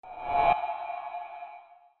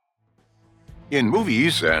In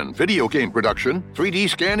movies and video game production, 3D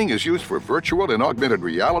scanning is used for virtual and augmented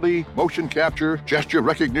reality, motion capture, gesture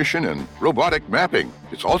recognition, and robotic mapping.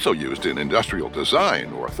 It's also used in industrial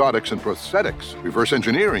design, orthotics and prosthetics, reverse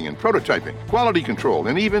engineering and prototyping, quality control,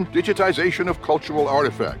 and even digitization of cultural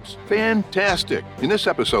artifacts. Fantastic! In this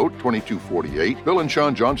episode, 2248, Bill and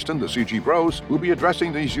Sean Johnston, the CG Bros, will be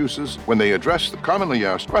addressing these uses when they address the commonly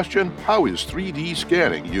asked question, how is 3D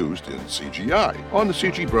scanning used in CGI? On the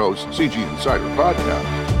CG Bros CG Insider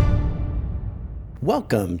Podcast.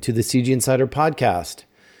 Welcome to the CG Insider Podcast.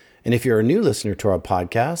 And if you're a new listener to our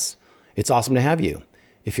podcast, it's awesome to have you.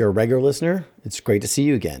 If you're a regular listener, it's great to see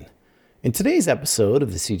you again. In today's episode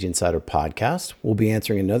of the CG Insider Podcast, we'll be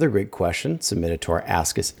answering another great question submitted to our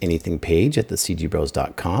Ask Us Anything page at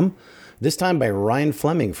thecgbros.com, this time by Ryan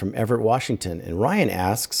Fleming from Everett, Washington. And Ryan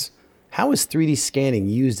asks, how is 3D scanning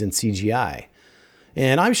used in CGI?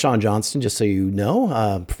 And I'm Sean Johnston, just so you know,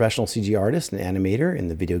 a professional CG artist and animator in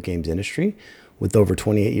the video games industry with over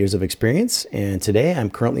 28 years of experience. And today I'm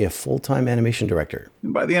currently a full-time animation director.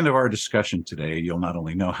 And by the end of our discussion today, you'll not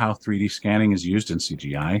only know how 3D scanning is used in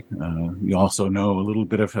CGI, you also know a little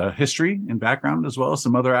bit of history and background, as well as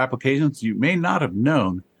some other applications you may not have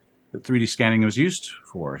known that 3D scanning was used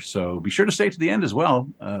for. So be sure to stay to the end as well,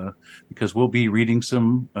 because we'll be reading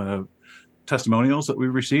some testimonials that we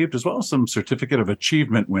received, as well as some certificate of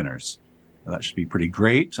achievement winners. That should be pretty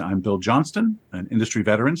great. I'm Bill Johnston, an industry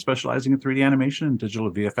veteran specializing in 3D animation and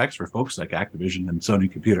digital VFX for folks like Activision and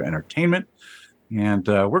Sony Computer Entertainment. And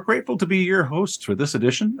we're grateful to be your host for this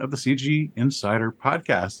edition of the CG Insider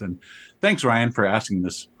Podcast. And thanks, Ryan, for asking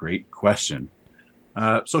this great question.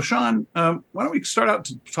 So, Sean, why don't we start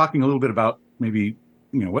out talking a little bit about maybe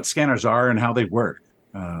what scanners are and how they work?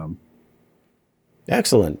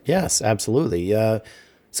 Excellent. Yes, absolutely.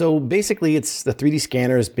 So basically, it's the 3D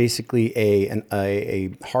scanner is basically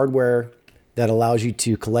a hardware that allows you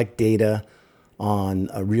to collect data on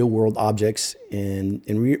real world objects in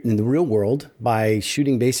the real world by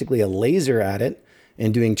shooting basically a laser at it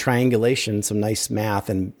and doing triangulation, some nice math,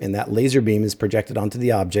 and that laser beam is projected onto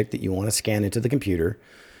the object that you want to scan into the computer.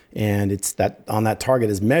 And it's that on that target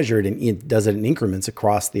is measured, and it does it in increments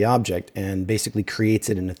across the object and basically creates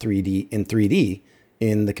it in 3D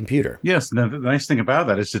in the computer. Yes, the nice thing about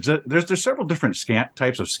that is there's several different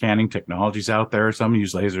types of scanning technologies out there. Some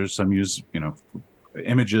use lasers, some use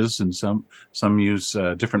images, and some use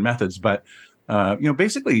different methods. But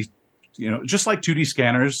basically, just like 2D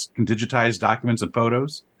scanners can digitize documents and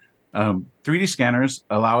photos, 3D scanners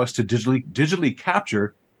allow us to digitally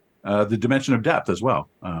capture the dimension of depth as well,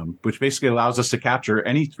 which basically allows us to capture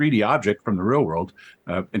any 3D object from the real world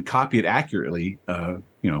and copy it accurately,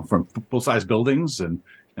 from full-size buildings and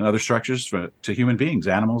other structures to human beings,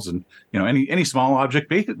 animals, and any small object,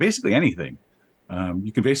 basically anything.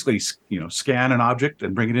 You can basically scan an object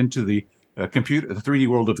and bring it into the computer, the 3D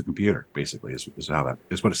world of the computer. Basically, is how that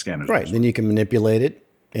is what a scanner is. Right. Then you can manipulate it,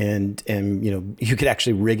 and you could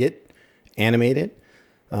actually rig it, animate it.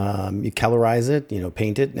 You colorize it,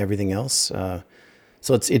 paint it and everything else.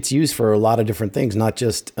 So it's used for a lot of different things, not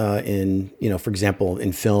just in, for example,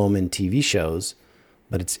 in film and TV shows,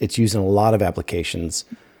 but it's used in a lot of applications.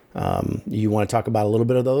 You want to talk about a little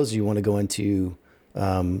bit of those? You want to go into,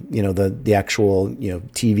 the actual,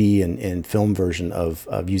 TV and film version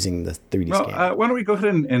of using the 3D scanner? Why don't we go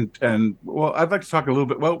ahead and I'd like to talk a little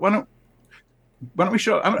bit. Well, why don't we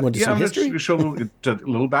show? I'm going to show a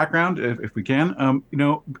little background if we can.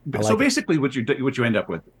 Basically, what you end up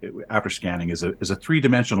with after scanning is a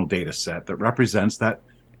 3-dimensional data set that represents that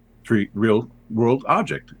real world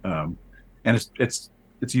object, and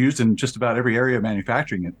it's used in just about every area of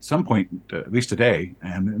manufacturing at some point, at least today.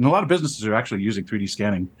 And a lot of businesses are actually using 3D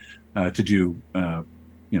scanning to do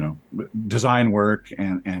design work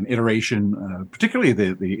and iteration, particularly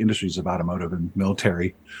the industries of automotive and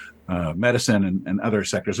military. Medicine and other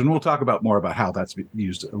sectors, and we'll talk more about how that's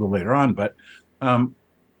used a little later on. But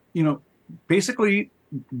basically,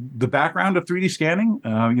 the background of 3D scanning,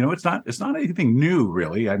 it's not anything new,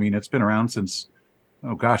 really. I mean, it's been around since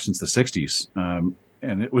the 60s,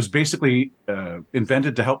 and it was basically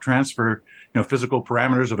invented to help transfer physical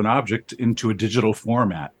parameters of an object into a digital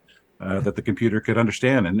format that the computer could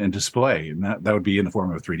understand and display, and that would be in the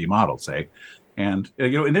form of a 3D model, say. And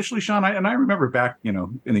initially, Sean, I remember back, not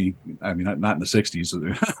in the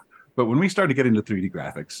 60s, but when we started to get into 3D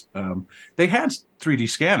graphics, they had 3D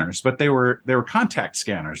scanners, but they were contact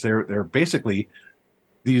scanners. They're basically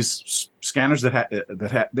these scanners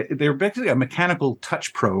they were basically a mechanical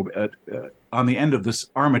touch probe on the end of this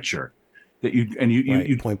armature that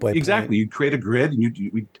you point by exactly point. You'd create a grid, and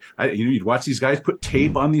you'd watch these guys put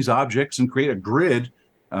tape on these objects and create a grid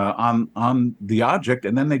on the object,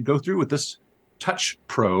 and then they'd go through with this touch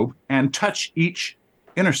probe and touch each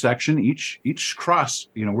intersection, each cross,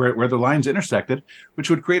 where the lines intersected, which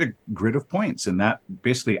would create a grid of points, and that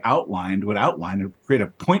basically would create a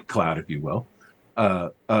point cloud, if you will,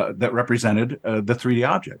 that represented the 3D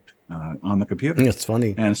object on the computer. It's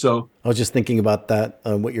funny. And so I was just thinking about that,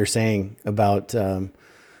 what you're saying about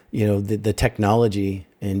the technology,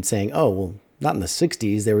 and saying, oh well, not in the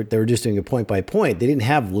 60s. They were just doing it point by point. They didn't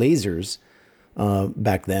have lasers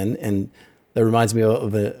back then, and that reminds me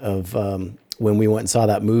of when we went and saw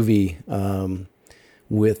that movie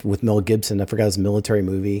with Mel Gibson. I forgot, his military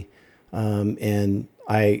movie, and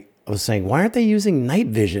I was saying, why aren't they using night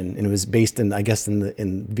vision? And it was based in, I guess,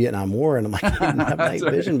 in Vietnam War, and I'm like, they didn't have night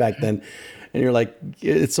vision back then, and you're like,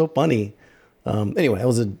 it's so funny. Anyway, that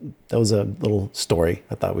was a little story.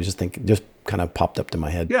 I thought, just kind of popped up to my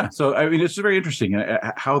head. Yeah. So, I mean, it's very interesting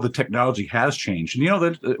how the technology has changed.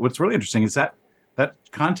 And what's really interesting is that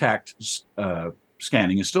contact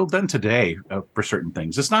scanning is still done today for certain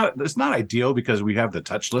things. It's not ideal because we have the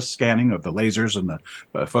touchless scanning of the lasers and the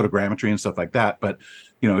photogrammetry and stuff like that. But,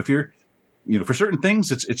 if you're, for certain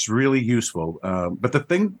things, it's really useful. But the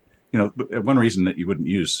thing, one reason that you wouldn't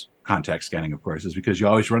use contact scanning, of course, is because you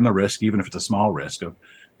always run the risk, even if it's a small risk, of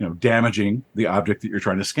damaging the object that you're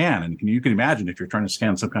trying to scan. And you can imagine, if you're trying to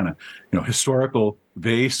scan some kind of historical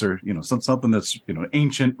vase, or something that's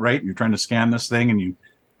ancient, right? And you're trying to scan this thing, and you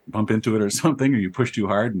bump into it or something, or you push too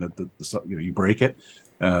hard, and you break it.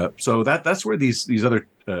 So that's where these other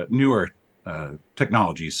newer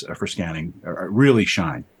technologies for scanning are really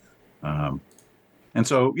shine. And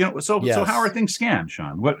so yes. So how are things scanned,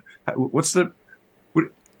 Sean? What's the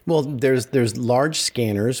Well, there's large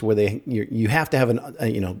scanners where you have to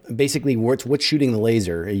have basically what's shooting the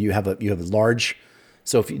laser. You have a large.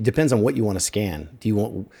 So it depends on what you want to scan. Do you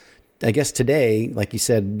want? I guess today, like you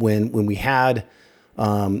said, when we had,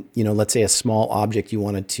 let's say a small object you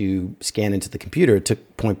wanted to scan into the computer, it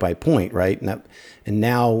took point by point, right? And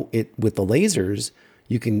now with the lasers,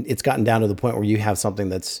 it's gotten down to the point where you have something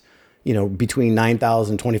that's, between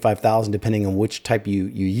 9,000, 25,000, depending on which type you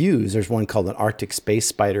use. There's one called an Arctic Space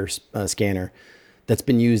Spider scanner that's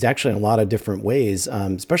been used actually in a lot of different ways,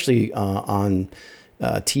 especially on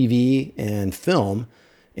TV and film.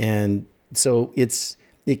 And so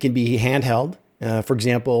it can be handheld. For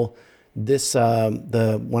example,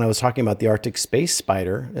 when I was talking about the Arctic Space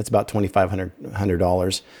Spider, it's about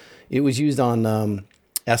 $2,500. It was used on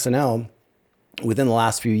SNL within the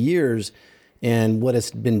last few years. And what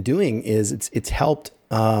it's been doing is it's helped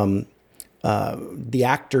the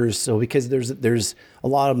actors. So because there's a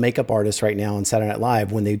lot of makeup artists right now on Saturday Night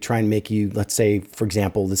Live, when they try and make you, let's say, for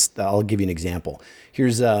example, I'll give you an example.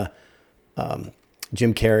 Here's Jim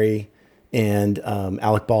Carrey and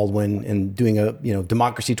Alec Baldwin, and doing a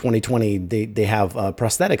Democracy 2020. They have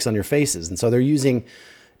prosthetics on your faces, and so they're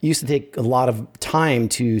used to take a lot of time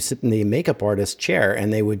to sit in the makeup artist chair,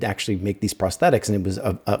 and they would actually make these prosthetics. And it was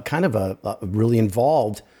a kind of a really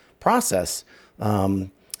involved process.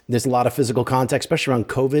 There's a lot of physical contact, especially around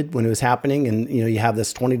COVID when it was happening. And, you have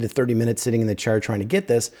this 20 to 30 minutes sitting in the chair trying to get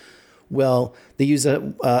this. Well, they use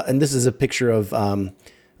and this is a picture of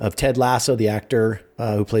Ted Lasso, the actor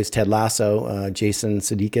who plays Ted Lasso, Jason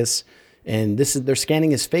Sudeikis. And they're scanning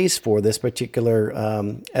his face for this particular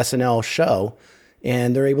SNL show.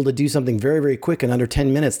 And they're able to do something very, very quick. In under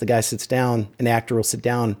 10 minutes, the guy sits down, an actor will sit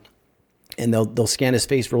down, and they'll scan his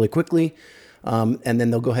face really quickly. And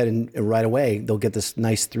then they'll go ahead and right away, they'll get this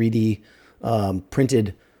nice 3D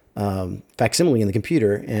printed facsimile in the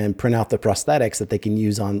computer and print out the prosthetics that they can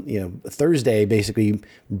use on Thursday, basically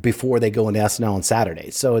before they go into SNL on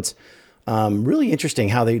Saturday. So it's really interesting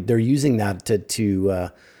how they're using that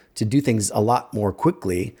to do things a lot more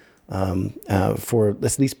quickly. For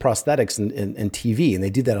at least prosthetics and TV, and they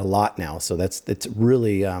do that a lot now. So it's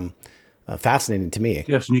really fascinating to me.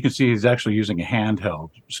 Yes, and you can see he's actually using a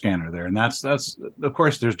handheld scanner there, and that's of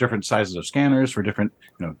course there's different sizes of scanners for different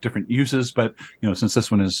uses. But since this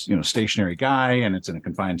one is stationary guy and it's in a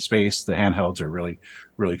confined space, the handhelds are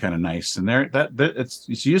really kind of nice, and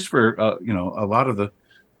it's used for a lot of the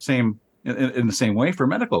same in the same way for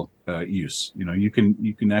medical use. You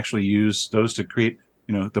can actually use those to create.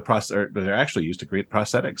 They're actually used to create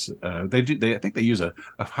prosthetics. I think they use a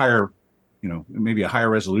higher, maybe a higher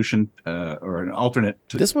resolution or an alternate.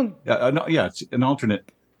 This one? It's an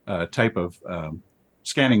alternate type of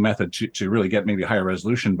scanning method to really get maybe a higher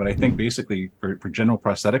resolution. But I think basically for general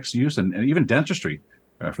prosthetics use and even dentistry,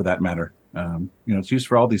 for that matter, it's used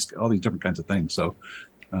for all these different kinds of things. So,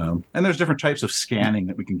 and there's different types of scanning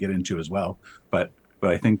that we can get into as well. But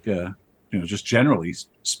I think just generally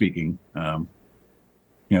speaking.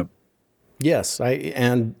 Yep. Yes,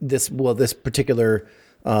 this particular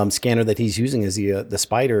scanner that he's using is the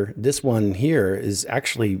Spider. This one here is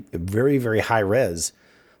actually very, very high res.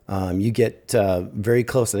 You get very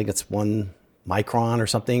close. I think it's 1 micron or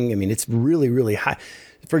something. I mean, it's really, really high.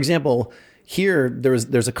 For example, here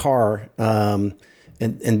there's a car, and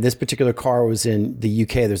this particular car was in the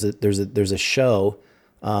UK. There's a show,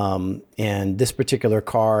 and this particular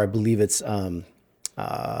car, I believe it's. Let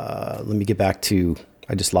me get back to.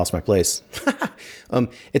 I just lost my place.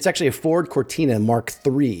 It's actually a Ford Cortina Mark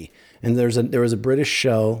III, and there was a British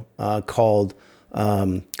show called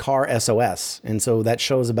Car SOS, and so that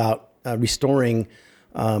show is about restoring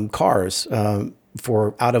cars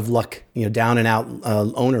for out of luck, down and out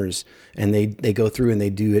owners, and they go through and they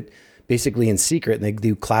do it basically in secret, and they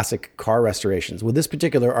do classic car restorations. Well, this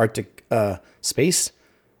particular Arctic Space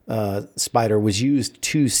Spider was used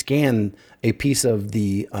to scan a piece of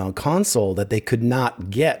the console that they could not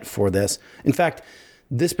get for this. In fact,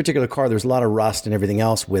 this particular car, there's a lot of rust and everything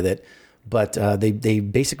else with it, but they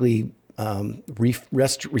basically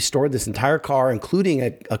restored this entire car, including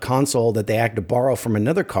a console that they had to borrow from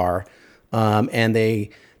another car, and they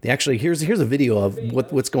actually here's a video of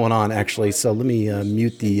what's going on actually. So let me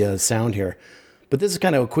mute the sound here, but this is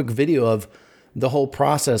kind of a quick video of the whole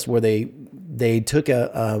process where they took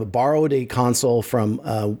borrowed a console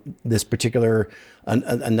from this particular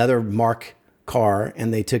another Mark car,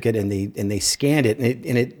 and they took it and they scanned it,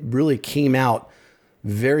 and it really came out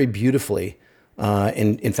very beautifully.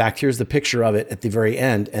 And in fact, here's the picture of it at the very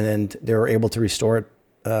end, and then they were able to restore it.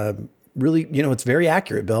 Really, it's very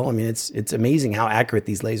accurate, Bill. I mean, it's amazing how accurate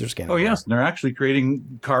these laser scanners are. Oh, yes. And they're actually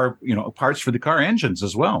creating car, parts for the car engines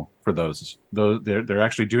as well for those. They're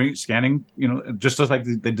actually scanning, just as like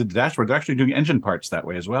they did the dashboard, they're actually doing engine parts that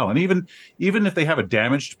way as well. And even if they have a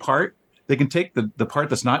damaged part, they can take the part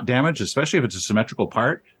that's not damaged, especially if it's a symmetrical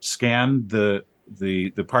part, scan the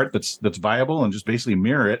part that's viable and just basically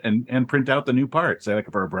mirror it and print out the new part. Say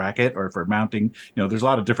like for a bracket or for mounting, there's a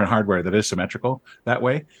lot of different hardware that is symmetrical that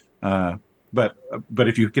way. But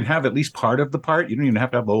if you can have at least part of the part, you don't even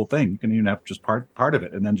have to have the whole thing. You can even have just part of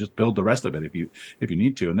it, and then just build the rest of it if you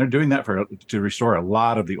need to. And they're doing that to restore a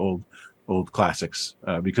lot of the old classics,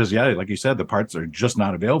 because like you said, the parts are just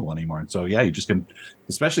not available anymore. And so you just can,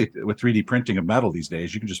 especially with 3D printing of metal these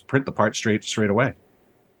days, you can just print the part straight away.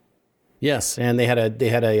 Yes, and they had a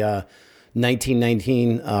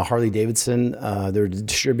 1919 Harley Davidson, their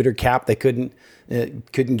distributor cap they couldn't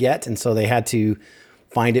get, and so they had to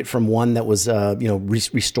find it from one that was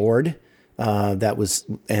restored. And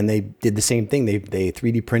they did the same thing. They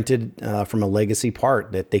 3D printed from a legacy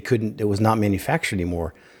part that it was not manufactured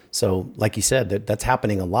anymore. So, like you said, that's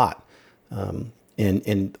happening a lot,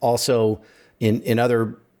 and also in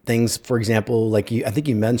other things. For example, I think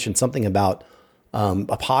you mentioned something about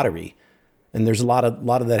a pottery. And there's a lot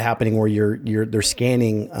of that happening where they're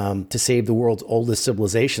scanning to save the world's oldest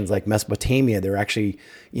civilizations, like Mesopotamia. They're actually,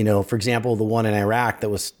 for example, the one in Iraq that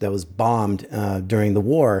was bombed during the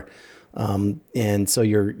war, and so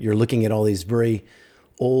you're looking at all these very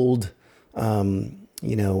old,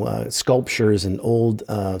 sculptures and old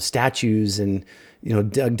statues, and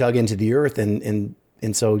dug into the earth, and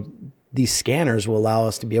so these scanners will allow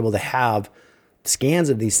us to be able to have scans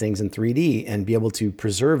of these things in 3D and be able to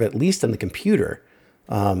preserve at least on the computer,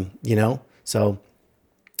 so,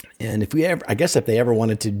 and if they ever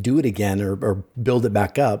wanted to do it again or build it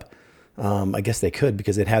back up, I guess they could,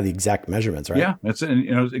 because they'd have the exact measurements, right? Yeah, that's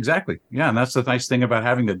exactly. Yeah. And that's the nice thing about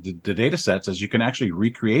having the data sets, is you can actually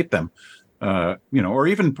recreate them, or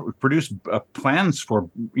even produce plans for,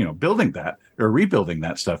 building that or rebuilding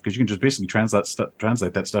that stuff, because you can just basically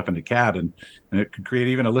translate that stuff into CAD, and it could create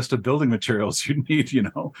even a list of building materials you need.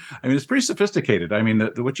 I mean, it's pretty sophisticated. I mean,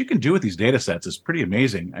 what you can do with these data sets is pretty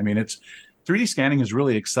amazing. I mean, 3D scanning has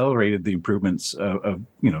really accelerated the improvements of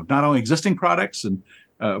not only existing products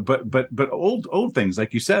but old things,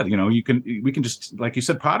 like you said. We can just, like you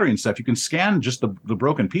said, pottery and stuff. You can scan just the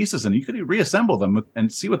broken pieces, and you can reassemble them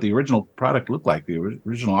and see what the original product looked like, the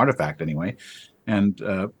original artifact anyway. And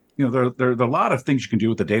there are a lot of things you can do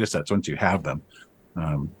with the data sets once you have them.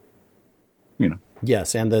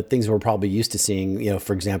 Yes, and the things we're probably used to seeing.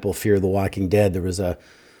 For example, Fear the Walking Dead. There was a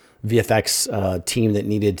VFX team that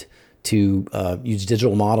needed to use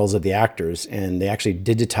digital models of the actors, and they actually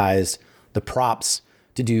digitized the props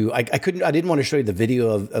to do. I didn't want to show you the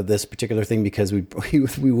video of this particular thing, because we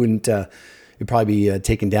wouldn't, it'd probably be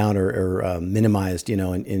taken down or minimized,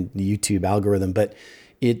 in the YouTube algorithm. But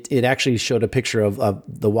it actually showed a picture of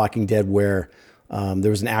The Walking Dead where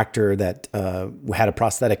there was an actor that had a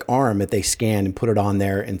prosthetic arm that they scanned and put it on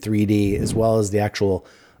there in 3D, as well as the actual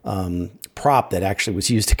prop that actually was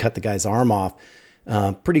used to cut the guy's arm off.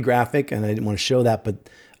 Pretty graphic, and I didn't want to show that, but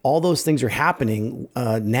all those things are happening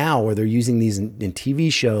now, where they're using these in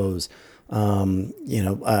TV shows.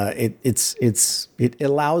 It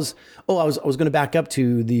allows. Oh, I was going to back up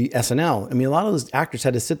to the SNL. I mean, a lot of those actors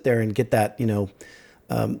had to sit there and get that,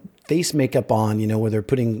 face makeup on, where they're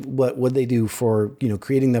putting what they do for,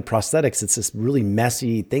 creating the prosthetics. It's this really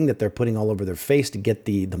messy thing that they're putting all over their face to get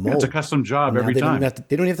the mold. Yeah, it's a custom job every time.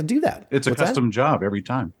 They don't have to do that. It's a custom job every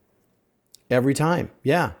time. Every time.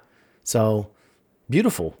 Yeah. So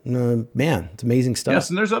beautiful, man. It's amazing stuff. Yes.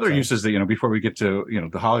 And there's other uses that, before we get to,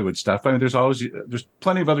 the Hollywood stuff. I mean, there's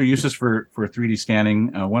plenty of other uses for 3D scanning.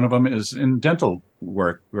 One of them is in dental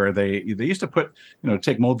work, where they used to put,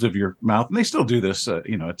 take molds of your mouth, and they still do this.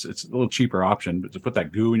 It's a little cheaper option, but to put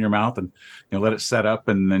that goo in your mouth and, let it set up,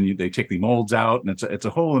 and then they take the molds out, and it's a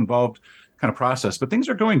whole involved kind of process. But things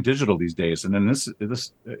are going digital these days. And then this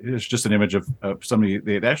is just an image of somebody.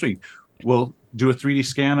 They actually will do a 3D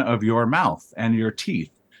scan of your mouth and your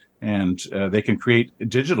teeth, and they can create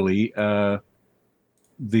digitally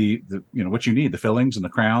the what you need, the fillings and the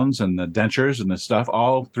crowns and the dentures and the stuff,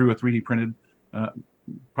 all through a 3D printed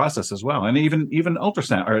process as well. And even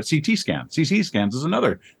ultrasound or CT scan. CT scans is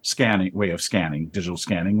another way of scanning, digital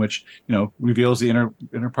scanning, which reveals the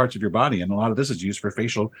inner parts of your body. And a lot of this is used for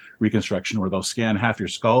facial reconstruction, where they'll scan half your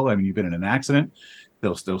skull. I mean, you've been in an accident.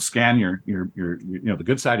 They'll scan your the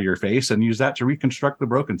good side of your face and use that to reconstruct the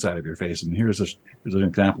broken side of your face. And here's an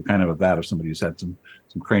example kind of that, of somebody who's had some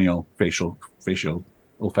cranial facial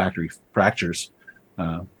olfactory fractures.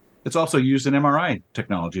 It's also used in MRI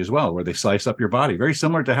technology as well, where they slice up your body, very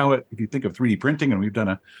similar to how if you think of 3D printing, and we've done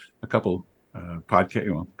a couple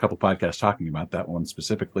podcasts talking about that one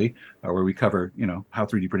specifically, where we cover how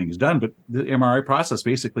 3D printing is done. But the MRI process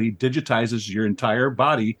basically digitizes your entire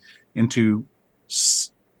body into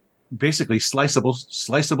basically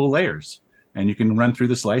sliceable layers, and you can run through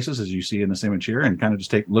the slices as you see in this image here, and kind of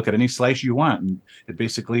just look at any slice you want, and it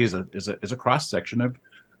basically is a cross section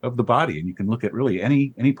of the body, and you can look at really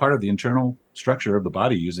any part of the internal structure of the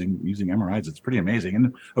body using MRIs. It's pretty amazing.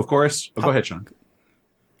 And of course, go ahead, Sean.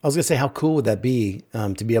 I was going to say, how cool would that be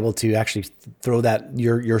to be able to actually throw that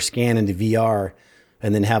your scan into VR,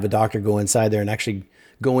 and then have a doctor go inside there and actually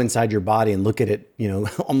go inside your body and look at it,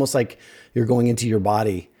 almost like you're going into your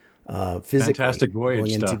body physically. Fantastic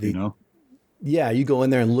voyage stuff, Yeah, you go in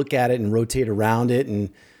there and look at it and rotate around it, and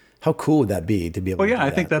how cool would that be to be able to do that?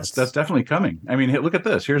 I think that's definitely coming. I mean, look at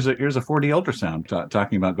this. Here's a 4D ultrasound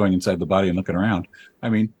talking about going inside the body and looking around. I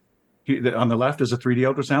mean, on the left is a 3D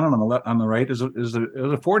ultrasound, and on the right is a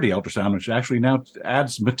 4D ultrasound, which actually now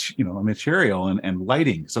adds material and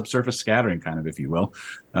lighting, subsurface scattering, kind of, if you will,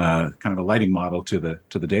 kind of a lighting model to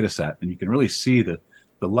the data set, and you can really see the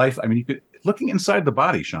life. I mean, looking inside the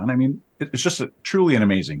body, Sean. I mean, it's just truly an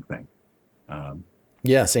amazing thing.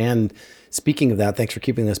 Yes, and speaking of that, thanks for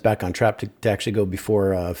keeping us back on track to actually go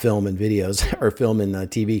before film and videos or film and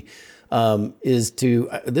TV.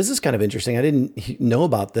 This is kind of interesting. I didn't know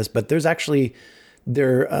about this, but there's actually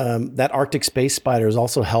that Arctic space spider has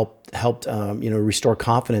also helped restore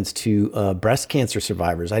confidence to breast cancer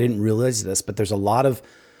survivors. I didn't realize this, but there's a lot of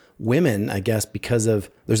women, I guess,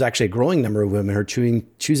 there's actually a growing number of women who are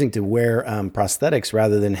choosing to wear prosthetics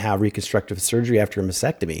rather than have reconstructive surgery after a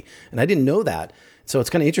mastectomy. And I didn't know that. So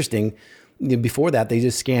it's kind of interesting. Before that, they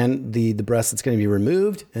just scan the breast that's going to be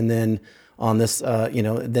removed, and then on this,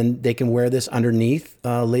 then they can wear this underneath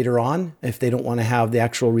later on if they don't want to have the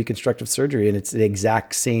actual reconstructive surgery, and it's the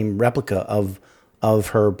exact same replica of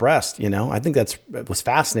her breast. I think that was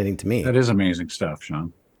fascinating to me. That is amazing stuff,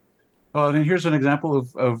 Sean. Well, and here's an example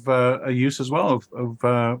of a use as well of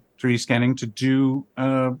 3D scanning to do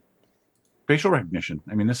facial recognition.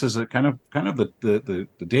 I mean, this is a kind of the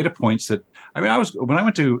data points that when I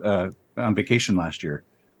went to on vacation last year.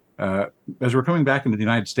 As we're coming back into the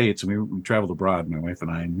United States, and we traveled abroad, my wife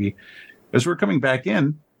and I, and as we're coming back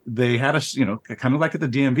in, they had us, kind of like at the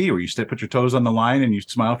DMV, where you put your toes on the line and you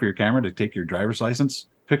smile for your camera to take your driver's license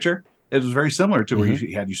picture. It was very similar to where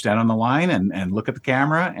you stand on the line and look at the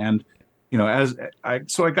camera. And, I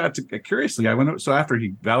got to curiously, so after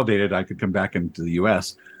he validated I could come back into the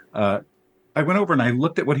US, I went over and I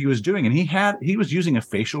looked at what he was doing, and he was using a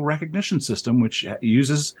facial recognition system, which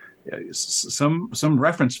uses some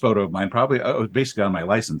reference photo of mine, probably basically on my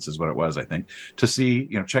license is what it was, I think, to see,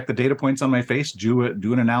 check the data points on my face, do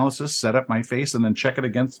an analysis, set up my face, and then check it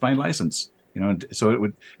against my license. So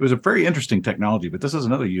it was a very interesting technology. But this is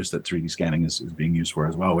another use that 3D scanning is being used for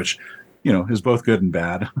as well, which, is both good and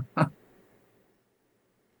bad.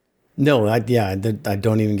 No, I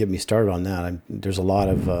don't even get me started on that. There's a lot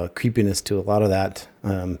of creepiness to a lot of that,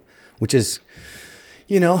 which is,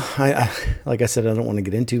 I like I said, I don't want to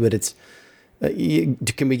get into, but it's.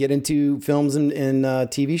 Can we get into films and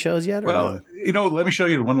TV shows yet? Or well, no? Let me show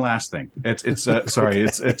you one last thing. It's sorry,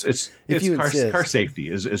 it's car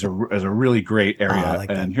safety is a really great area.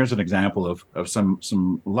 Like and here's an example of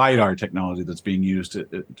some LiDAR technology that's being used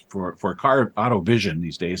for car auto vision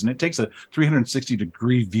these days, and it takes a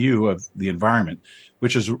 360-degree view of the environment,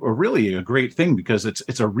 which is really a great thing because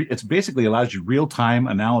it's basically allows you real-time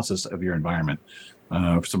analysis of your environment,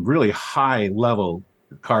 some really high level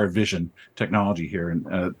car vision technology here.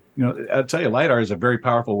 And I'll tell you, LiDAR is a very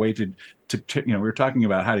powerful way to we were talking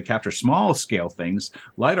about how to capture small scale things.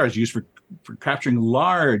 LiDAR is used for capturing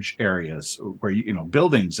large areas where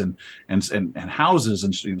buildings and houses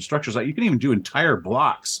and structures. You can even do entire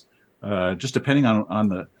blocks, just depending on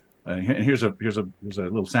the. And here's a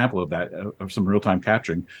little sample of that, of some real time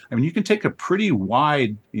capturing. I mean, you can take a pretty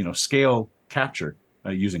wide scale capture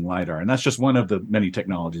using LiDAR. And that's just one of the many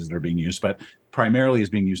technologies that are being used, but primarily is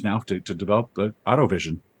being used now to develop the auto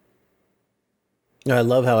vision. I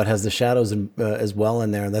love how it has the shadows as well in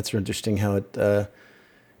there. That's interesting how it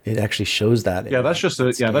actually shows that. Yeah, that's just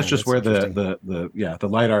where the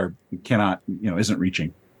LiDAR cannot, isn't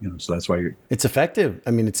reaching, so that's why it's effective.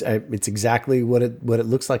 I mean, it's exactly what it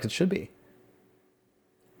looks like it should be.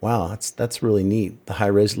 Wow. That's really neat. The high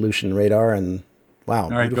resolution radar and wow.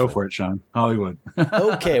 All right, beautiful. Go for it, Sean. Hollywood.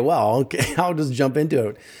 Okay, I'll just jump into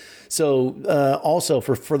it. So also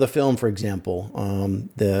for the film, for example,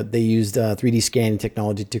 they used 3D scanning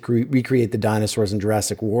technology to recreate the dinosaurs in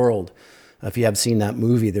Jurassic World. If you have seen that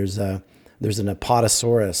movie, there's an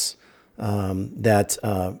Apatosaurus that,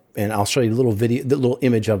 and I'll show you the little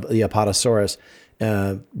image of the Apatosaurus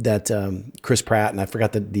that Chris Pratt, and I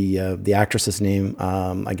forgot the actress's name.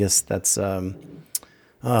 I guess that's. I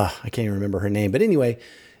can't even remember her name, but anyway,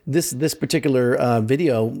 this particular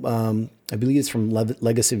video, I believe it's from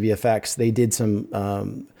Legacy VFX. They did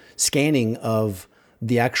some scanning of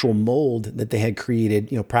the actual mold that they had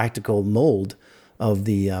created, practical mold of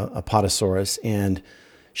the Apatosaurus, and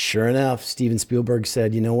sure enough, Steven Spielberg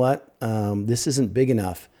said, "You know what? This isn't big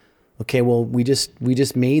enough." Okay, well, we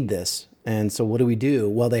just made this, and so what do we do?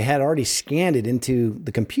 Well, they had already scanned it into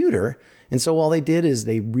the computer, and so all they did is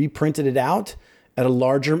they reprinted it out at a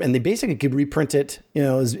larger, and they basically could reprint it,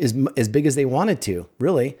 as big as they wanted to,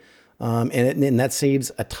 really. And that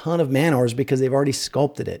saves a ton of man hours because they've already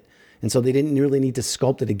sculpted it. And so they didn't really need to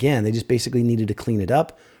sculpt it again. They just basically needed to clean it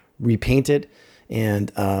up, repaint it,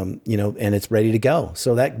 and, and it's ready to go.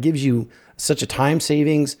 So that gives you such a time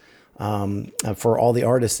savings for all the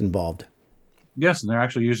artists involved. Yes, and they're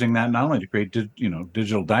actually using that not only to create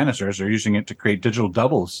digital dinosaurs, they're using it to create digital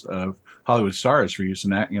doubles of Hollywood stars for use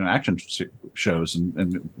in action shows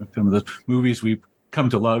and some of the movies we've come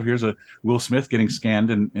to love. Here's a Will Smith getting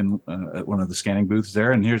scanned in at one of the scanning booths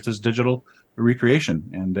there, and here's this digital recreation,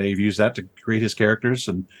 and they've used that to create his characters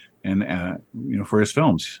and for his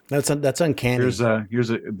films. That's uncanny. Here's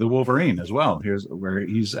the Wolverine as well. Here's where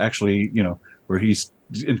he's actually where he's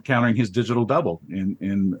encountering his digital double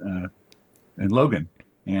in Logan.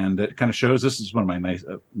 And it kind of shows, this is one of my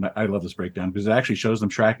I love this breakdown because it actually shows them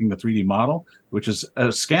tracking the 3D model, which is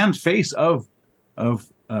a scanned face of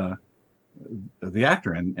the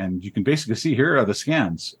actor. And you can basically see here are the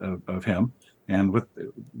scans of him. And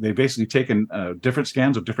they've basically taken different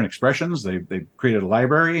scans of different expressions. They've created a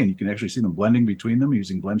library, and you can actually see them blending between them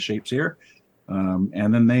using blend shapes here.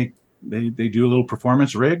 And then they do a little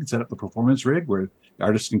performance rig, set up the performance rig where the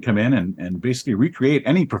artist can come in and basically recreate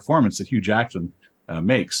any performance that Hugh Jackson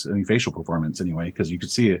makes, any facial performance anyway, because you could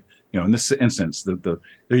see it, in this instance, they're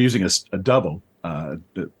using a double, and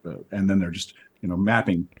then they're just,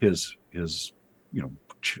 mapping his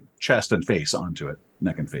chest and face onto it,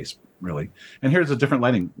 neck and face, really. And here's the different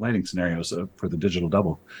lighting scenarios for the digital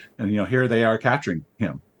double. And, here they are capturing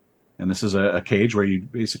him. And this is a cage where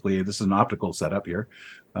this is an optical setup here,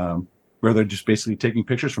 where they're just basically taking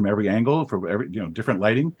pictures from every angle, for every different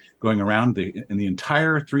lighting, going around in the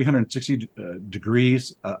entire 360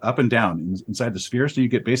 degrees up and down inside the sphere. So you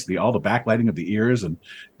get basically all the backlighting of the ears and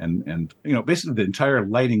basically the entire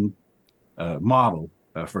lighting model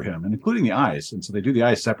for him, and including the eyes. And so they do the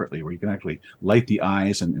eyes separately, where you can actually light the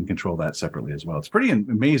eyes and control that separately as well. It's pretty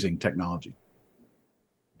amazing technology.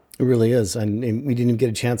 It really is. And we didn't even get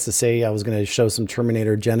a chance to say, I was going to show some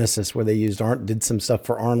Terminator Genesis where they did some stuff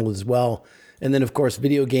for Arnold as well. And then, of course,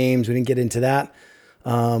 video games. We didn't get into that,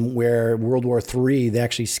 where World War III, they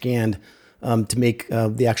actually scanned to make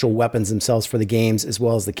the actual weapons themselves for the games, as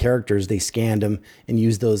well as the characters. They scanned them and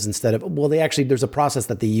used those instead of, well, there's a process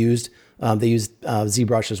that they used. They used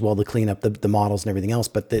ZBrush as well to clean up the models and everything else,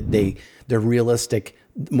 but they're realistic,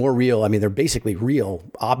 more real. I mean, they're basically real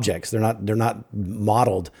objects. They're not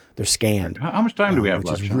modeled. They're scanned. How much time do we have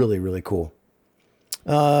left? Which is really, really cool.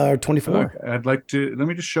 24. I'd like to, let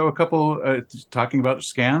me just show a couple, talking about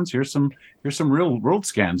scans. Here's some real world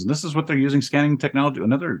scans. And this is what they're using scanning technology.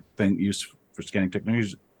 Another thing used for scanning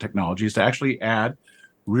technology is to actually add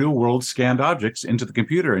real world scanned objects into the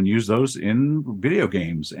computer and use those in video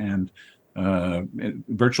games and in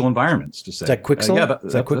virtual environments, to say. Is that Quixel? Yeah,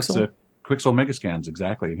 is that Quixel? That's Quixel Megascans,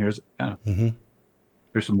 exactly. And here's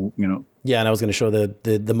here's some, Yeah, and I was going to show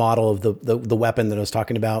the model of the weapon that I was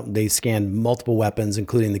talking about. They scanned multiple weapons,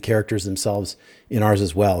 including the characters themselves, in ours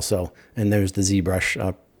as well. So, and there's the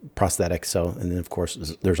ZBrush prosthetic. So, and then of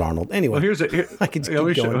course there's Arnold. Anyway, well, I can keep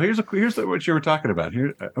going. Here's what you were talking about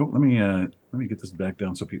here. Let me get this back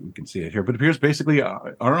down so people can see it here. But here's basically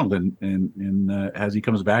Arnold in as he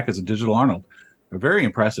comes back as a digital Arnold. Very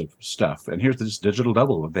impressive stuff. And here's this digital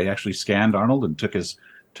double. They actually scanned Arnold and took his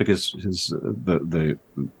the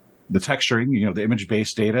texturing, the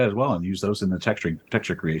image-based data as well, and use those in the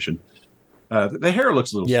texture creation. The hair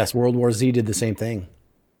looks a little. Yes, World War Z did the same thing.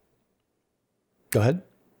 Go ahead.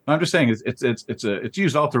 I'm just saying it's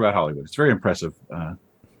used all throughout Hollywood. It's very impressive.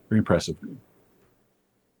 Very impressive.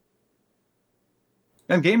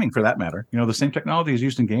 And gaming, for that matter. The same technology is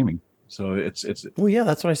used in gaming. So it's. Well, yeah,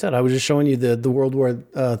 that's what I said. I was just showing you the World War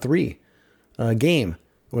III game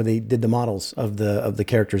where they did the models of the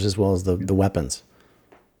characters as well as the weapons.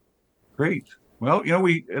 Great. Well,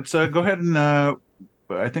 it's go ahead and I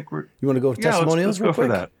think we're. You want to go with testimonials let's go real quick?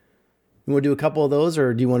 For that. You want to do a couple of those,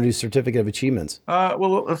 or do you want to do certificate of achievements?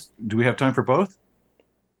 Well, do we have time for both?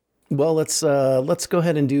 Well, let's go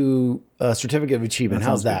ahead and do a certificate of achievement.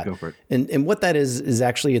 How's that? Go for it. And what that is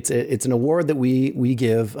actually it's an award that we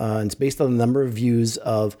give. And it's based on the number of views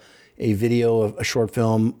of a video, of a short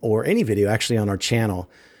film, or any video actually on our channel.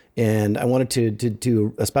 And I wanted to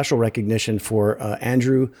do a special recognition for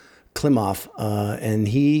Andrew Klimoff, and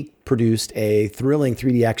he produced a thrilling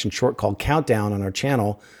 3D action short called Countdown on our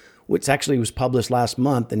channel, which actually was published last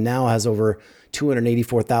month and now has over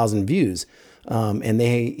 284,000 views. And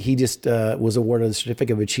he just was awarded a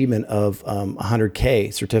certificate of achievement of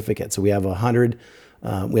 100K certificate. So we have 100,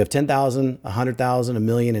 we have 10,000, 100,000, 1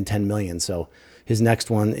 million, and 10 million. So his next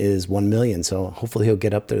one is 1 million. So hopefully he'll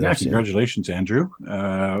get up there. Yeah, congratulations, Andrew.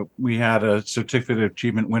 We had a certificate of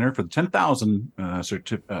achievement winner for the 10,000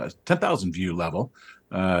 view level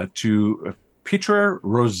to Petra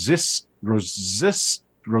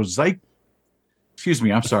excuse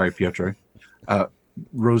me, I'm sorry, Piotr.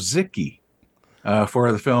 Rosicki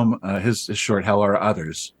for the film, his short Hell Are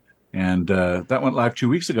Others. And that went live 2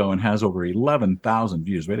 weeks ago and has over 11,000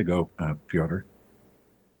 views. Way to go, Piotr.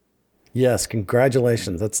 Yes,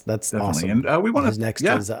 congratulations. That's Definitely. awesome. And we want his next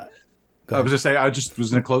is I was just saying, I just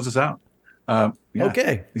was going to close this out.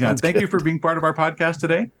 Okay. Yeah. Thank you for being part of our podcast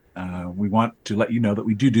today. We want to let you know that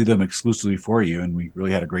we do them exclusively for you, and we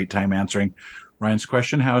really had a great time answering Ryan's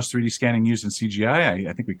question: how is 3D scanning used in CGI?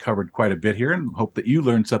 I think we covered quite a bit here, and hope that you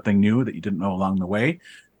learned something new that you didn't know along the way,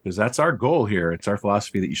 because that's our goal here. It's our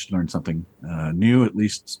philosophy that you should learn something new, at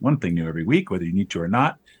least one thing new every week, whether you need to or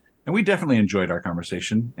not. And we definitely enjoyed our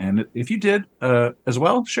conversation. And if you did as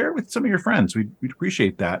well, share it with some of your friends. We'd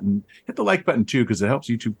appreciate that. And hit the like button, too, because it helps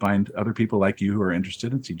YouTube find other people like you who are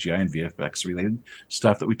interested in CGI and VFX-related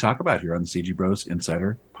stuff that we talk about here on the CG Bros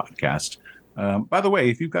Insider podcast. By the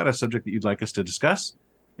way, if you've got a subject that you'd like us to discuss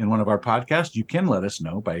in one of our podcasts, you can let us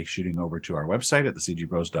know by shooting over to our website at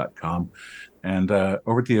thecgbros.com and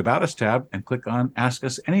over to the About Us tab and click on Ask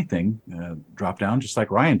Us Anything. Drop down just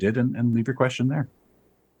like Ryan did and leave your question there.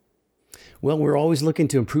 Well, we're always looking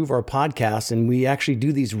to improve our podcast, and we actually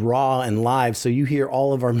do these raw and live, so you hear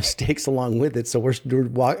all of our mistakes along with it. So we're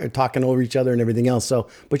talking over each other and everything else. So,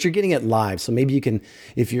 but you're getting it live. So maybe you can,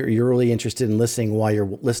 if you're really interested in listening, while you're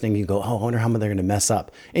listening, you go, oh, I wonder how they're going to mess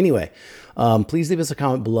up. Anyway, please leave us a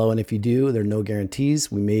comment below, and if you do, there are no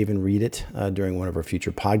guarantees. We may even read it during one of our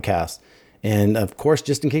future podcasts. And of course,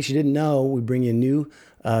 just in case you didn't know, we bring you a new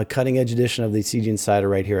cutting edge edition of the CG Insider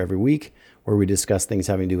right here every week, where we discuss things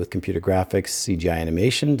having to do with computer graphics, CGI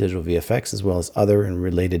animation, digital VFX, as well as other and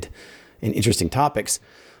related and interesting topics.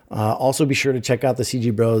 Also, be sure to check out the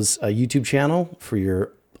CG Bros YouTube channel for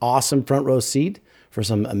your awesome front row seat for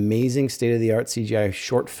some amazing state-of-the-art CGI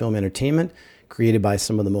short film entertainment created by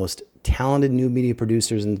some of the most talented new media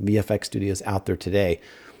producers and VFX studios out there today,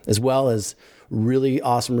 as well as really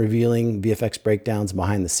awesome revealing VFX breakdowns,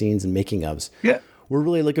 behind the scenes, and making ofs. Yeah. we're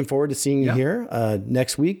really looking forward to seeing you here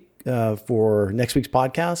next week for next week's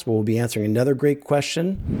podcast. We'll be answering another great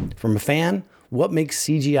question from a fan. What makes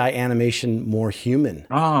CGI animation more human?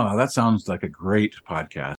 Oh, that sounds like a great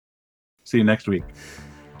podcast. See you next week.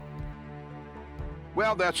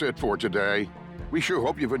 Well, that's it for today. We sure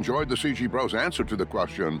hope you've enjoyed the CG Bros answer to the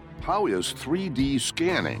question, how is 3D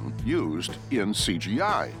scanning used in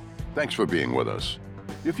CGI? Thanks for being with us.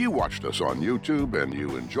 If you watched us on YouTube and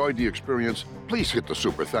you enjoyed the experience, please hit the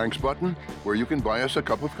super thanks button where you can buy us a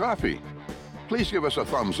cup of coffee. Please give us a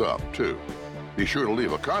thumbs up, too. Be sure to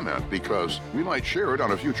leave a comment because we might share it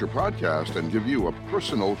on a future podcast and give you a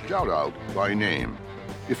personal shout-out by name.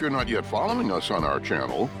 If you're not yet following us on our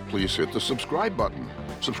channel, please hit the subscribe button.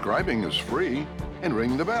 Subscribing is free, and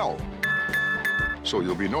ring the bell so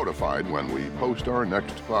you'll be notified when we post our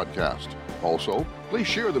next podcast. Also, please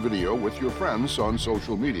share the video with your friends on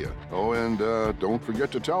social media. Oh, and don't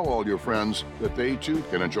forget to tell all your friends that they too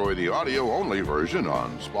can enjoy the audio-only version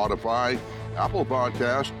on Spotify, Apple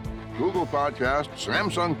Podcast, Google Podcast,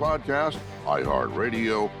 Samsung Podcast,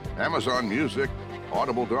 iHeartRadio, Amazon Music,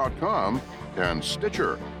 Audible.com, and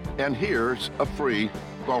Stitcher. And here's a free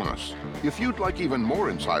bonus. If you'd like even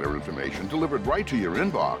more insider information delivered right to your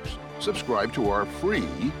inbox, subscribe to our free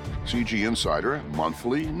CG Insider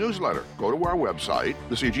monthly newsletter. Go to our website,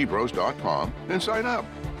 thecgbros.com, and sign up.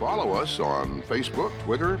 Follow us on Facebook,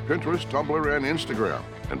 Twitter, Pinterest, Tumblr, and Instagram.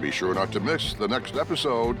 And be sure not to miss the next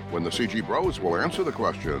episode when the CG Bros will answer the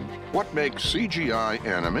question, what makes CGI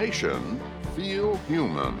animation feel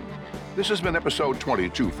human? This has been episode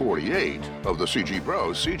 2248 of the CG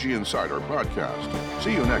Bros CG Insider podcast.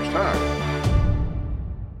 See you next time.